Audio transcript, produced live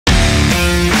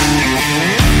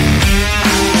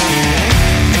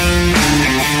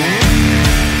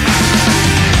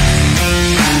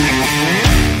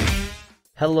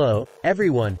Hello,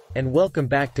 everyone, and welcome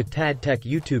back to Tad Tech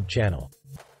YouTube channel.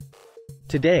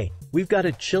 Today, we've got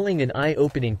a chilling and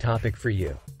eye-opening topic for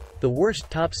you. The worst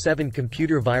top 7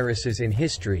 computer viruses in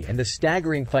history and the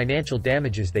staggering financial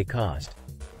damages they caused.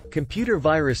 Computer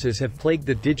viruses have plagued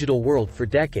the digital world for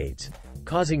decades,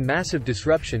 causing massive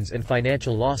disruptions and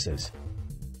financial losses.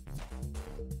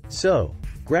 So,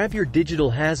 grab your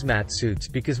digital hazmat suits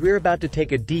because we're about to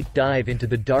take a deep dive into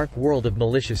the dark world of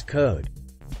malicious code.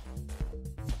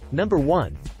 Number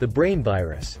 1. The Brain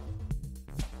Virus.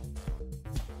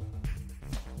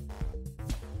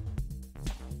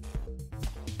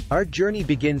 Our journey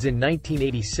begins in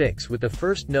 1986 with the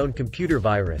first known computer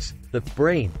virus, the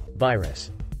Brain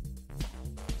Virus.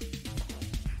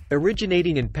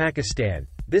 Originating in Pakistan,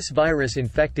 this virus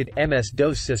infected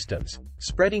MS-DOS systems,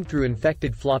 spreading through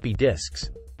infected floppy disks.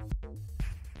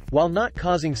 While not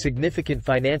causing significant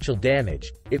financial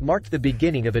damage, it marked the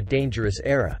beginning of a dangerous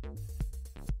era.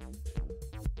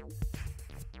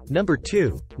 Number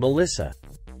 2. Melissa.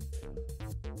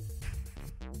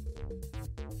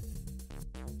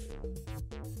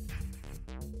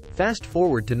 Fast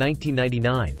forward to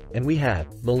 1999, and we have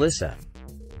Melissa.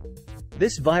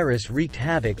 This virus wreaked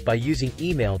havoc by using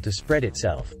email to spread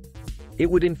itself. It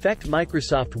would infect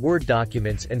Microsoft Word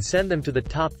documents and send them to the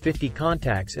top 50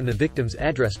 contacts in the victim's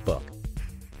address book.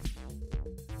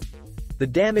 The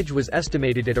damage was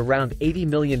estimated at around $80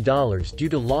 million due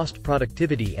to lost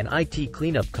productivity and IT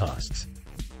cleanup costs.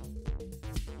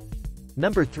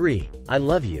 Number 3.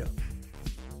 ILOVEYOU.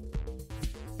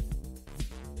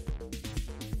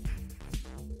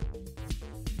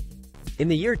 In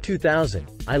the year 2000,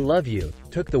 ILOVEYOU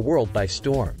took the world by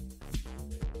storm.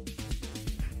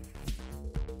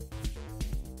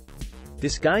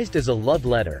 Disguised as a love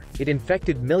letter, it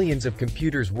infected millions of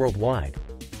computers worldwide.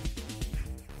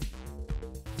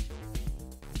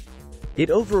 It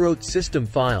overwrote system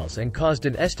files and caused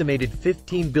an estimated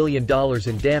 $15 billion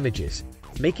in damages,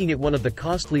 making it one of the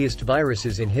costliest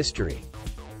viruses in history.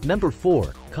 Number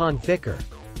 4. Conficker.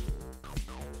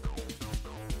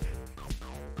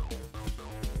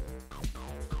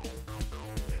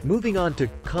 Moving on to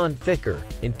Conficker,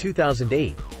 in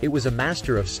 2008, it was a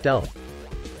master of stealth.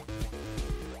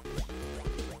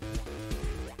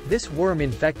 This worm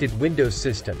infected Windows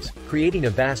systems, creating a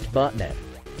vast botnet.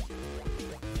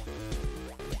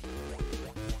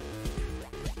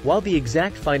 While the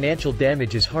exact financial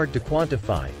damage is hard to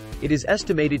quantify, it is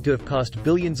estimated to have cost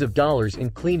billions of dollars in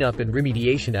cleanup and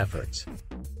remediation efforts.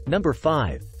 Number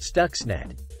 5.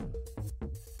 Stuxnet.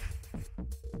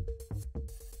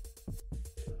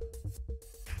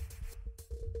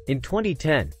 In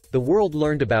 2010, the world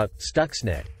learned about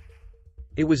Stuxnet.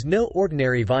 It was no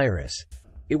ordinary virus.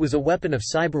 It was a weapon of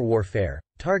cyber warfare,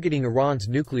 targeting Iran's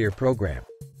nuclear program.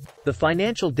 The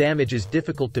financial damage is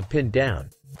difficult to pin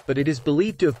down, but it is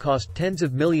believed to have cost tens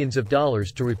of millions of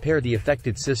dollars to repair the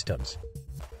affected systems.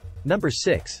 Number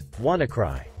 6.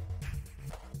 WannaCry.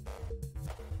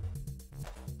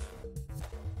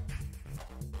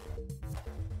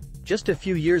 Just a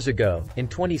few years ago, in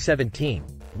 2017,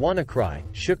 WannaCry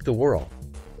shook the world.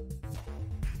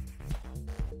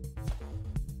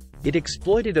 It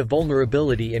exploited a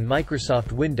vulnerability in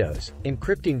Microsoft Windows,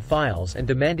 encrypting files and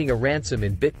demanding a ransom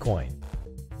in Bitcoin.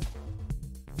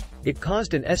 It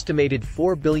caused an estimated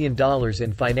 $4 billion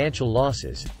in financial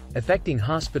losses, affecting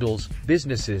hospitals,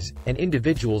 businesses, and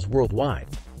individuals worldwide.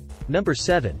 Number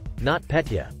 7.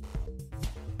 NotPetya.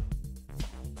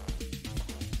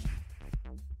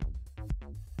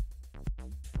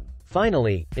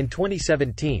 Finally, in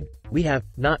 2017, we have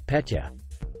NotPetya.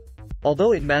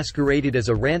 Although it masqueraded as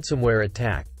a ransomware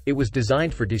attack, it was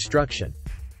designed for destruction.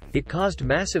 It caused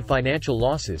massive financial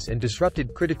losses and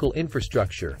disrupted critical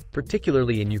infrastructure,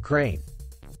 particularly in Ukraine.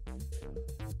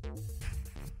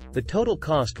 The total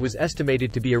cost was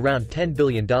estimated to be around $10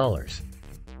 billion.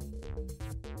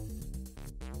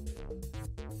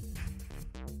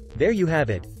 There you have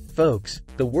it, folks,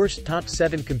 the worst top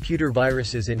 7 computer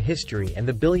viruses in history and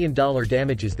the billion-dollar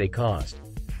damages they caused.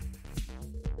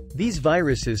 These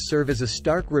viruses serve as a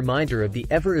stark reminder of the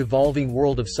ever-evolving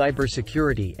world of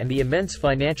cybersecurity and the immense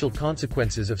financial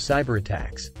consequences of cyber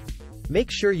attacks. Make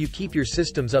sure you keep your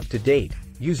systems up to date,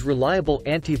 use reliable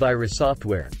antivirus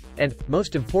software, and,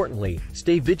 most importantly,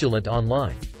 stay vigilant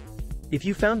online. If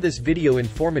you found this video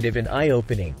informative and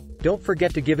eye-opening, don't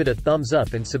forget to give it a thumbs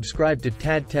up and subscribe to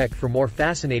Tad Tech for more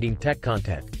fascinating tech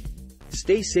content.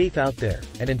 Stay safe out there,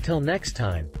 and until next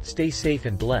time, stay safe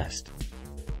and blessed.